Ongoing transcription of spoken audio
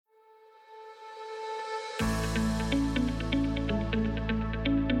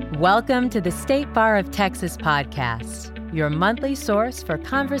Welcome to the State Bar of Texas podcast, your monthly source for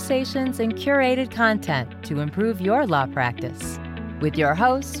conversations and curated content to improve your law practice. With your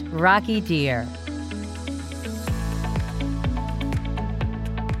host, Rocky Deer.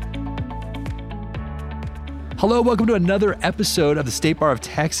 Hello, welcome to another episode of the State Bar of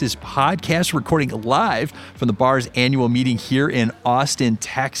Texas podcast, recording live from the bar's annual meeting here in Austin,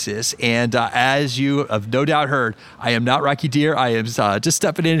 Texas. And as you have no doubt heard, I am not Rocky Deer. I am just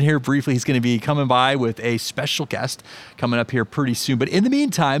stepping in here briefly. He's going to be coming by with a special guest coming up here pretty soon. But in the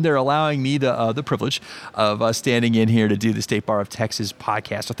meantime, they're allowing me the privilege of standing in here to do the State Bar of Texas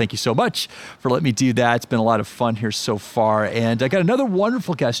podcast. So thank you so much for letting me do that. It's been a lot of fun here so far. And I got another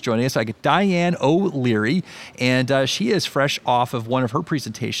wonderful guest joining us. I got Dyane O'Leary. And she is fresh off of one of her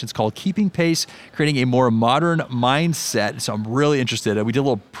presentations called Keeping Pace, Creating a More Modern Mindset. So I'm really interested. We did a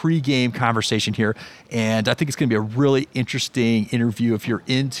little pre-game conversation here, and I think it's going to be a really interesting interview if you're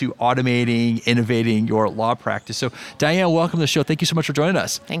into automating, innovating your law practice. So Dyane, welcome to the show. Thank you so much for joining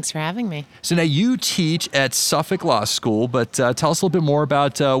us. Thanks for having me. So now you teach at Suffolk Law School, but tell us a little bit more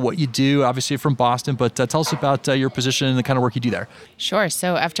about what you do. Obviously you're from Boston, but tell us about your position and the kind of work you do there. Sure.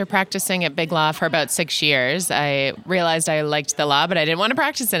 So after practicing at Big Law for about 6 years, I realized I liked the law, but I didn't want to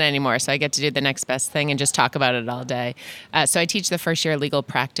practice it anymore. So I get to do the next best thing and just talk about it all day. So I teach the first year legal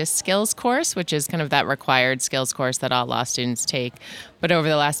practice skills course, which is kind of that required skills course that all law students take. But over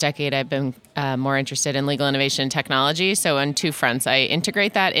the last decade, I've been more interested in legal innovation and technology. So on two fronts, I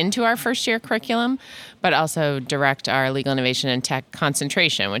integrate that into our first year curriculum, but also direct our legal innovation and tech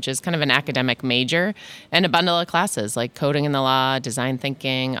concentration, which is kind of an academic major, and a bundle of classes like coding in the law, design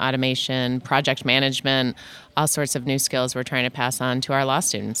thinking, automation, project management, all sorts of new skills we're trying to pass on to our law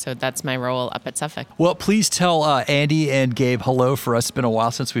students. So that's my role up at Suffolk. Well, please tell Andy and Gabe hello for us. It's been a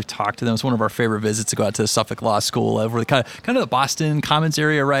while since we've talked to them. It's one of our favorite visits to go out to Suffolk Law School over the kind of the Boston Commons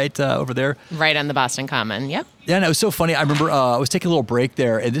area, right over there. Right on the Boston Common. Yep. Yeah, and it was so funny. I remember I was taking a little break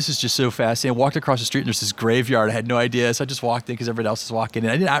there, and this is just so fascinating. I walked across the street, and there's this graveyard. I had no idea, so I just walked in because everybody else was walking in.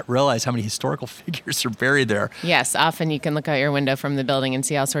 I did not realize how many historical figures are buried there. Yes, often you can look out your window from the building and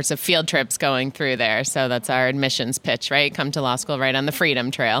see all sorts of field trips going through there. So that's our admissions pitch, right? Come to law school right on the Freedom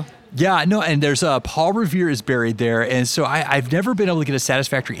Trail. Yeah, no, and there's Paul Revere is buried there, and so I've never been able to get a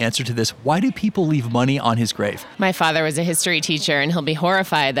satisfactory answer to this. Why do people leave money on his grave? My father was a history teacher, and he'll be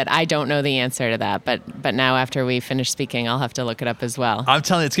horrified that I don't know the answer to that. But now after we finish speaking, I'll have to look it up as well. I'm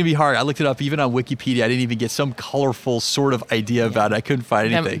telling you, it's going to be hard. I looked it up even on Wikipedia. I didn't even get some colorful sort of idea about it. I couldn't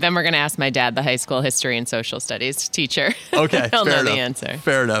find anything. Then we're going to ask my dad, the high school history and social studies techer. Okay, he'll know enough. the answer.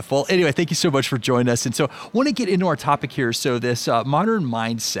 Fair enough. Well, anyway, thank you so much for joining us. And so I want to get into our topic here. So this modern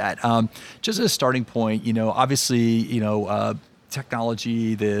mindset, just as a starting point, obviously,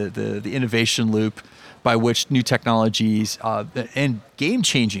 technology, the innovation loop by which new technologies and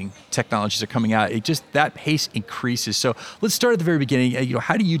game-changing technologies are coming out, that pace increases. So let's start at the very beginning.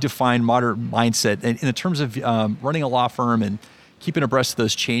 How do you define modern mindset in the terms of running a law firm and keeping abreast of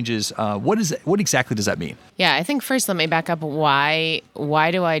those changes? What exactly does that mean? Yeah, I think first let me back up. Why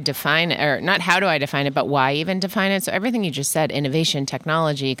do I define it, or not how do I define it, but why even define it? So everything you just said, innovation,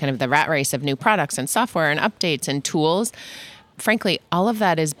 technology, kind of the rat race of new products and software and updates and tools, frankly, all of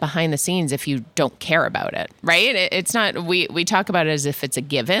that is behind the scenes if you don't care about it, right? It's not, we talk about it as if it's a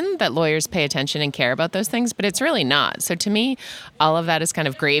given that lawyers pay attention and care about those things, but it's really not. So to me, all of that is kind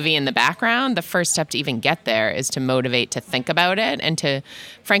of gravy in the background. The first step to even get there is to motivate to think about it and to,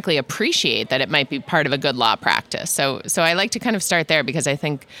 frankly, appreciate that it might be part of a good law practice. So I like to kind of start there because I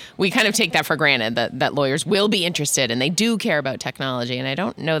think we kind of take that for granted that lawyers will be interested and they do care about technology. And I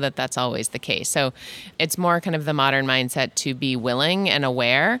don't know that that's always the case. So it's more kind of the modern mindset to be willing and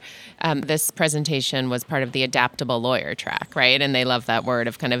aware. This presentation was part of the adaptable lawyer track, right? And they love that word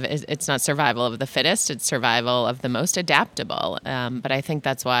of kind of, it's not survival of the fittest, it's survival of the most adaptable. But I think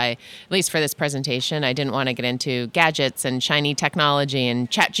that's why, at least for this presentation, I didn't want to get into gadgets and shiny technology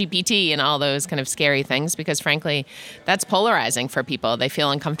and ChatGPT and all those kind of scary things because frankly, that's polarizing for people. They feel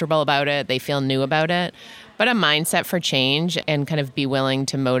uncomfortable about it. They feel new about it. But a mindset for change and kind of be willing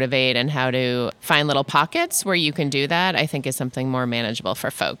to motivate and how to find little pockets where you can do that, I think is something more manageable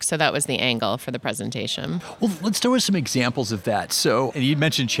for folks. So that was the angle for the presentation. Well, let's start with some examples of that. So, and you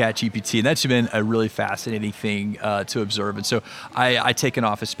mentioned ChatGPT, and that's been a really fascinating thing to observe. And so I take an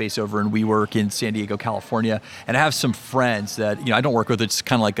office space over in WeWork in San Diego, California, and I have some friends that, I don't work with. It's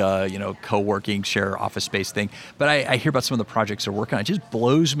kind of like a, co-working, share office space thing. But I hear about some of the projects they're working on. It just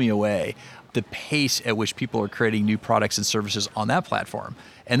blows me away, the pace at which people are creating new products and services on that platform.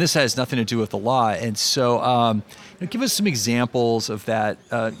 And this has nothing to do with the law. And so give us some examples of that.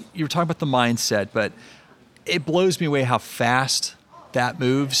 You were talking about the mindset, but it blows me away how fast that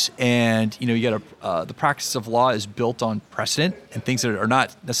moves, and you got the practice of law is built on precedent and things that are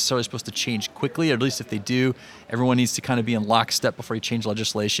not necessarily supposed to change quickly, or at least if they do, everyone needs to kind of be in lockstep before you change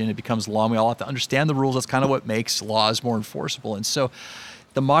legislation. It becomes law, and we all have to understand the rules. That's kind of what makes laws more enforceable. And so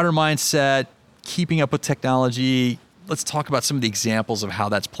the modern mindset, keeping up with technology, let's talk about some of the examples of how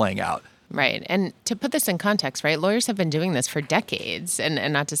that's playing out. Right. And to put this in context, right, lawyers have been doing this for decades. And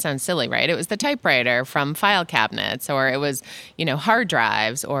not to sound silly, right? It was the typewriter from file cabinets, or it was, hard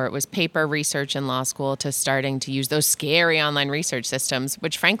drives, or it was paper research in law school to starting to use those scary online research systems,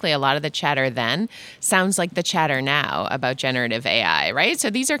 which frankly, a lot of the chatter then sounds like the chatter now about generative AI, right? So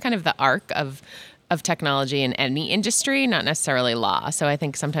these are kind of the arc of technology in any industry, not necessarily law. So I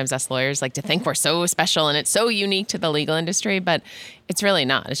think sometimes us lawyers like to think we're so special and it's so unique to the legal industry, but it's really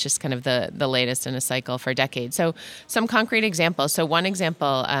not. It's just kind of the latest in a cycle for decades. So some concrete examples. So one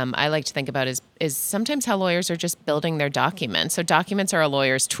example I like to think about is sometimes how lawyers are just building their documents. So documents are a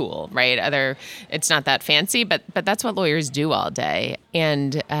lawyer's tool, right? It's not that fancy, but that's what lawyers do all day.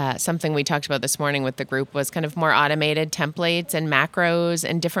 And something we talked about this morning with the group was kind of more automated templates and macros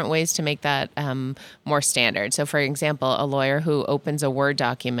and different ways to make that more standard. So for example, a lawyer who opens a Word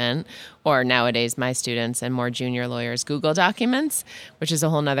document, or nowadays my students and more junior lawyers, Google Documents, which is a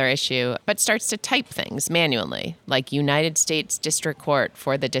whole nother issue, but starts to type things manually, like United States District Court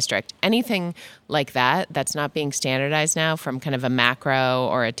for the district. Anything like that that's not being standardized now from kind of a macro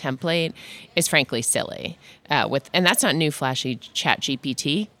or a template is frankly silly. And that's not new flashy chat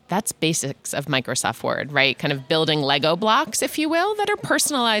GPT. That's basics of Microsoft Word, right? Kind of building Lego blocks, if you will, that are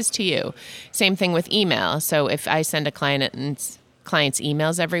personalized to you. Same thing with email. So if I send a client's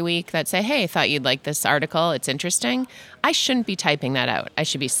emails every week that say, hey, I thought you'd like this article, it's interesting, I shouldn't be typing that out. I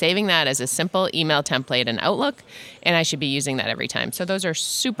should be saving that as a simple email template in Outlook, and I should be using that every time. So those are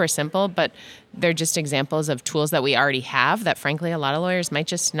super simple, but they're just examples of tools that we already have that, frankly, a lot of lawyers might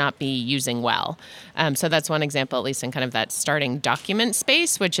just not be using well. So that's one example, at least in kind of that starting document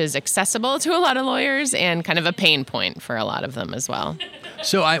space, which is accessible to a lot of lawyers and kind of a pain point for a lot of them as well.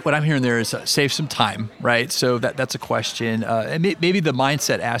 So what I'm hearing there is save some time, right? So that's a question. And maybe the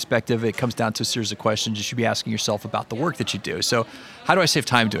mindset aspect of it comes down to a series of questions you should be asking yourself about the work that you do. So how do I save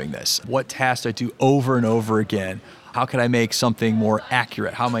time doing this? What tasks do I do over and over again? How can I make something more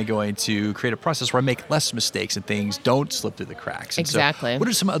accurate? How am I going to create a process where I make less mistakes and things don't slip through the cracks? And exactly. So what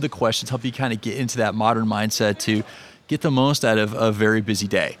are some other questions help you kind of get into that modern mindset to get the most out of a very busy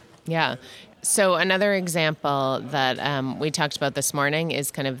day? Yeah. So another example that we talked about this morning is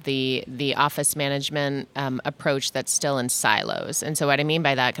kind of the office management approach that's still in silos. And so what I mean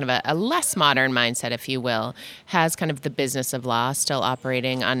by that, kind of a less modern mindset, if you will, has kind of the business of law still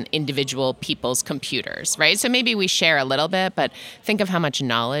operating on individual people's computers, right? So maybe we share a little bit, but think of how much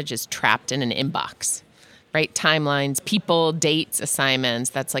knowledge is trapped in an inbox. Right? Timelines, people, dates, assignments,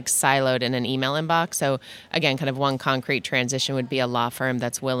 that's like siloed in an email inbox. So again, kind of one concrete transition would be a law firm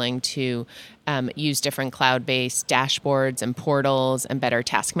that's willing to use different cloud-based dashboards and portals and better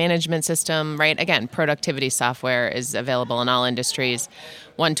task management system, right? Again, productivity software is available in all industries.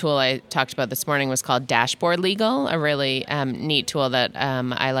 One tool I talked about this morning was called Dashboard Legal, a really neat tool that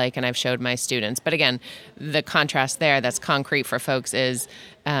I like and I've showed my students. But again, the contrast there that's concrete for folks is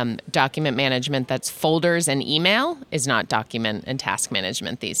document management that's folders and email is not document and task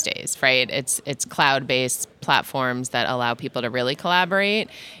management these days, right? It's cloud-based platforms that allow people to really collaborate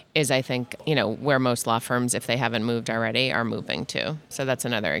is, I think, where most law firms, if they haven't moved already, are moving to. So that's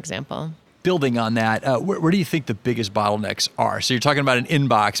another example. Building on that, where do you think the biggest bottlenecks are? So you're talking about an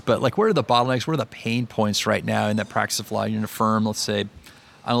inbox, but where are the bottlenecks? Where are the pain points right now in that practice of law? You're in a firm, let's say,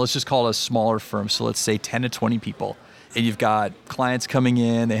 let's just call it a smaller firm. So let's say 10 to 20 people. And you've got clients coming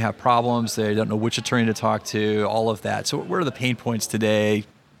in, they have problems, they don't know which attorney to talk to, all of that. So where are the pain points today?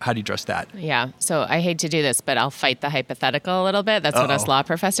 How do you address that? Yeah. So I hate to do this, but I'll fight the hypothetical a little bit. That's what us law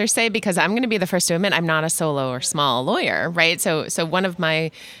professors say, because I'm going to be the first to admit I'm not a solo or small lawyer, right? So one of my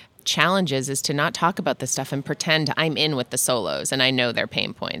challenges is to not talk about this stuff and pretend I'm in with the solos and I know their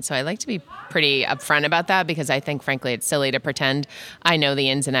pain points. So I like to be pretty upfront about that because I think, frankly, it's silly to pretend I know the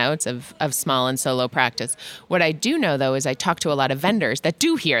ins and outs of small and solo practice. What I do know, though, is I talk to a lot of vendors that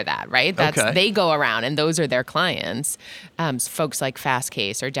do hear that, right? They go around and those are their clients. Folks like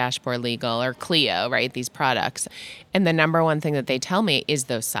Fastcase or Dashboard Legal or Clio, right? These products. And the number one thing that they tell me is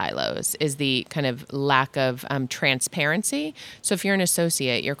those silos, is the kind of lack of transparency. So if you're an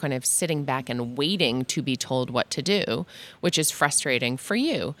associate, you're kind of sitting back and waiting to be told what to do, which is frustrating for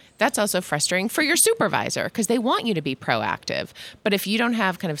you. That's also frustrating for your supervisor because they want you to be proactive. But if you don't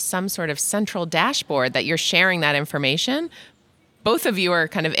have kind of some sort of central dashboard that you're sharing that information, both of you are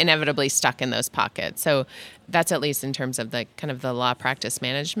kind of inevitably stuck in those pockets. So that's at least in terms of the kind of the law practice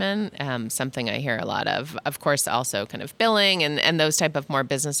management, something I hear a lot of. Of course, also kind of billing and those type of more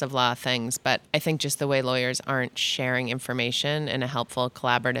business of law things. But I think just the way lawyers aren't sharing information in a helpful,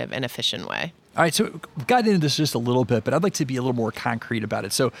 collaborative, and efficient way. All right, so we've gotten into this just a little bit, but I'd like to be a little more concrete about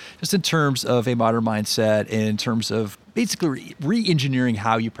it. So just in terms of a modern mindset, in terms of basically re-engineering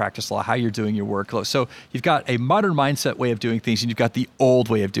how you practice law, how you're doing your work. So you've got a modern mindset way of doing things, and you've got the old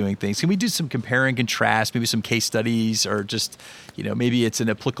way of doing things. Can we do some compare and contrast, maybe some case studies, or just, maybe it's an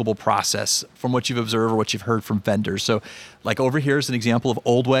applicable process from what you've observed or what you've heard from vendors? So like over here is an example of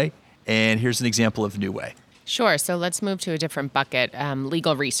old way, and here's an example of new way. Sure. So let's move to a different bucket.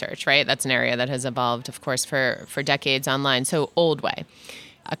 Legal research, right? That's an area that has evolved, of course, for decades online. So old way.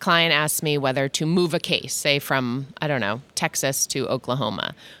 A client asks me whether to move a case, say from, Texas to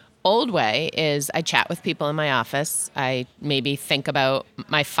Oklahoma. Old way is I chat with people in my office. I maybe think about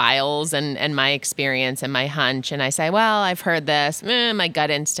my files and my experience and my hunch. And I say, well, I've heard this. My gut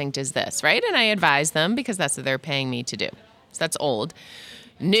instinct is this, right? And I advise them because that's what they're paying me to do. So that's old.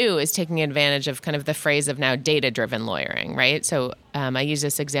 New is taking advantage of kind of the phrase of now data-driven lawyering, right? So I used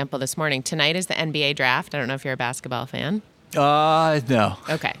this example this morning. Tonight is the NBA draft. I don't know if you're a basketball fan. No.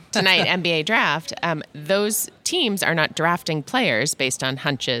 Okay. Tonight, NBA draft. Those teams are not drafting players based on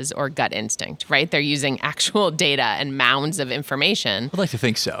hunches or gut instinct, right? They're using actual data and mounds of information. I'd like to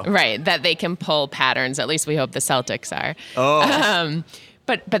think so. Right. That they can pull patterns. At least we hope the Celtics are. Oh.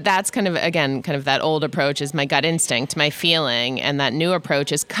 But that's kind of that old approach is my gut instinct, my feeling, and that new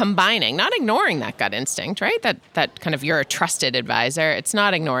approach is combining, not ignoring that gut instinct, right? That kind of you're a trusted advisor. It's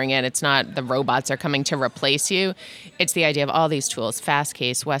not ignoring it. It's not the robots are coming to replace you. It's the idea of all these tools,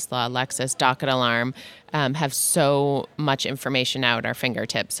 Fastcase, Westlaw, Lexis, Docket Alarm, have so much information now at our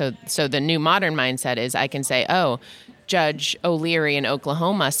fingertips. So the new modern mindset is I can say, Judge O'Leary in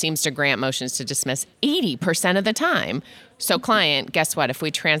Oklahoma seems to grant motions to dismiss 80% of the time. So client, guess what? If we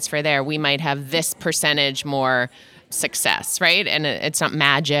transfer there, we might have this percentage more success, right? And it's not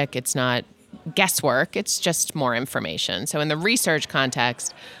magic. It's not guesswork. It's just more information. So in the research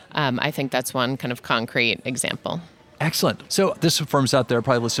context, I think that's one kind of concrete example. Excellent. So there's some firms out there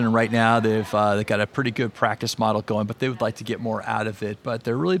probably listening right now. They've got a pretty good practice model going, but they would like to get more out of it. But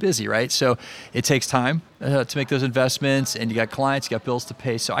they're really busy, right? So it takes time to make those investments, and you got clients, you got bills to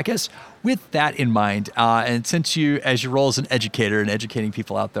pay. So I guess with that in mind, and since as your role as an educator and educating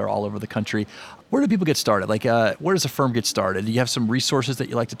people out there all over the country, where do people get started? Like, where does a firm get started? Do you have some resources that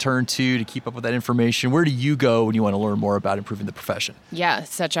you like to turn to keep up with that information? Where do you go when you want to learn more about improving the profession? Yeah,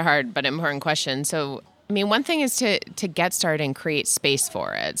 such a hard but important question. So one thing is to get started and create space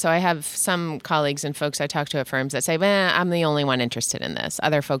for it. So I have some colleagues and folks I talk to at firms that say, I'm the only one interested in this.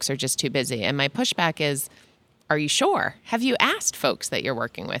 Other folks are just too busy. And my pushback is, are you sure? Have you asked folks that you're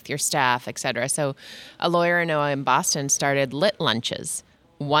working with, your staff, et cetera? So a lawyer I know in Boston started lit lunches,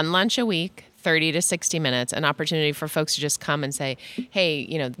 one lunch a week, 30 to 60 minutes, an opportunity for folks to just come and say, hey,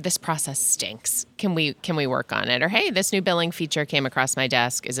 this process stinks. Can we work on it? Or, hey, this new billing feature came across my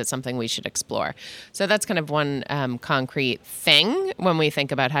desk. Is it something we should explore? So that's kind of one concrete thing when we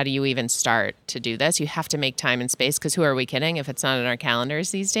think about how do you even start to do this. You have to make time and space, because who are we kidding? If it's not in our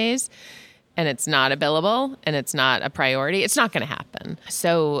calendars these days and it's not a billable and it's not a priority, it's not going to happen.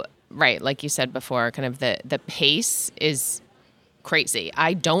 So, right, like you said before, kind of the pace is crazy.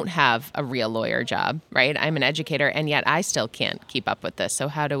 I don't have a real lawyer job, right? I'm an educator, and yet I still can't keep up with this. So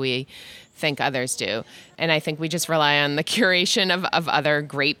how do we think others do? And I think we just rely on the curation of other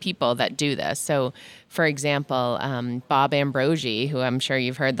great people that do this. So, for example, Bob Ambrogi, who I'm sure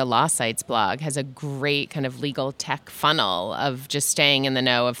you've heard, the Law Sites blog, has a great kind of legal tech funnel of just staying in the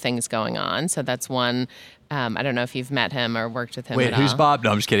know of things going on. So that's one. I don't know if you've met him or worked with him at all. Wait, who's Bob?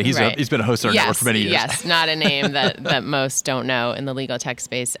 No, I'm just kidding. He's been a host on our network for many years. Yes, not a name that most don't know in the legal tech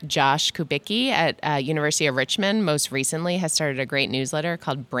space. Josh Kubicki at University of Richmond most recently has started a great newsletter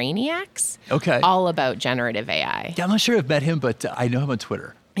called Brainiacs. Okay. All about generative AI. Yeah, I'm not sure I've met him, but I know him on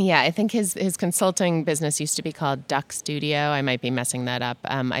Twitter. Yeah, I think his consulting business used to be called Duck Studio. I might be messing that up.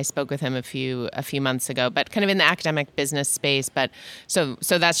 I spoke with him a few months ago, but kind of in the academic business space. But so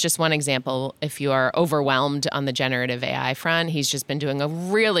that's just one example. If you are overwhelmed on the generative AI front, he's just been doing a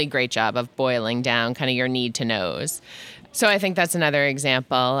really great job of boiling down kind of your need to knows. So I think that's another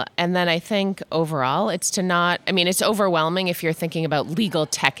example. And then I think overall, it's overwhelming if you're thinking about legal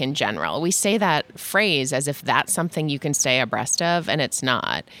tech in general. We say that phrase as if that's something you can stay abreast of, and it's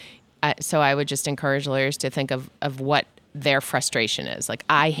not. So I would just encourage lawyers to think of what their frustration is. Like,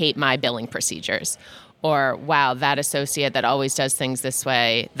 I hate my billing procedures. Or, wow, that associate that always does things this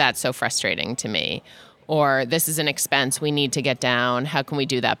way, that's so frustrating to me. or this is an expense we need to get down. How can we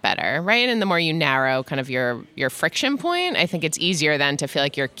do that better, right? And the more you narrow kind of your friction point, I think it's easier then to feel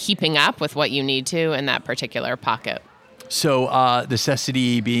like you're keeping up with what you need to in that particular pocket. So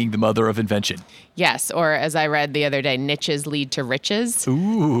necessity being the mother of invention. Yes, or as I read the other day, niches lead to riches.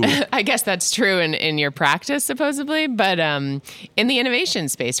 Ooh. I guess that's true in your practice, supposedly, but in the innovation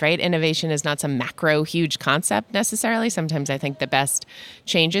space, right? Innovation is not some macro, huge concept necessarily. Sometimes I think the best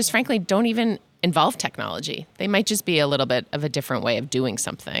changes, frankly, don't even involve technology. They might just be a little bit of a different way of doing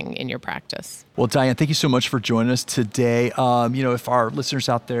something in your practice. Well, Dyane, thank you so much for joining us today. If our listeners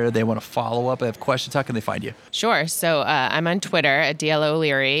out there, they want to follow up, have questions, how can they find you? Sure. So I'm on Twitter at Dyane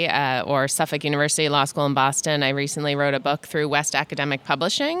O'Leary or Suffolk University Law School in Boston. I recently wrote a book through West Academic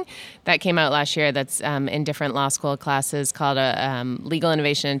Publishing that came out last year that's in different law school classes called Legal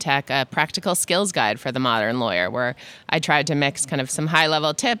Innovation in Tech, a Practical Skills Guide for the Modern Lawyer, where I tried to mix kind of some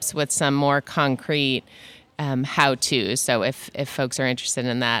high-level tips with some more concrete how-tos. So if folks are interested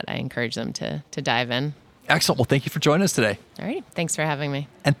in that, I encourage them to dive in. Excellent. Well, thank you for joining us today. All right. Thanks for having me.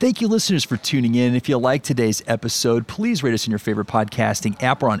 And thank you, listeners, for tuning in. If you like today's episode, please rate us in your favorite podcasting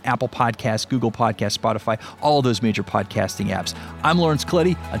app or on Apple Podcasts, Google Podcasts, Spotify, all those major podcasting apps. I'm Laurence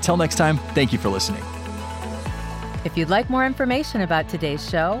Colletti. Until next time, thank you for listening. If you'd like more information about today's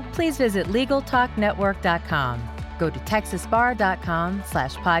show, please visit LegalTalkNetwork.com. Go to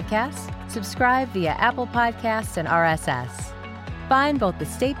TexasBar.com/podcast. Subscribe via Apple Podcasts and RSS. Find both the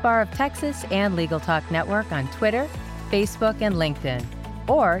State Bar of Texas and Legal Talk Network on Twitter, Facebook, and LinkedIn.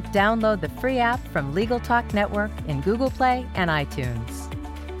 Or download the free app from Legal Talk Network in Google Play and iTunes.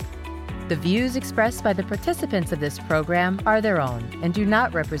 The views expressed by the participants of this program are their own and do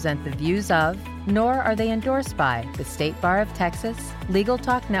not represent the views of, nor are they endorsed by, the State Bar of Texas, Legal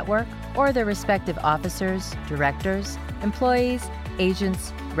Talk Network, or their respective officers, directors, employees,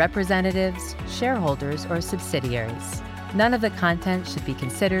 agents, representatives, shareholders, or subsidiaries. None of the content should be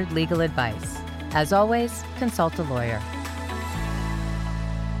considered legal advice. As always, consult a lawyer.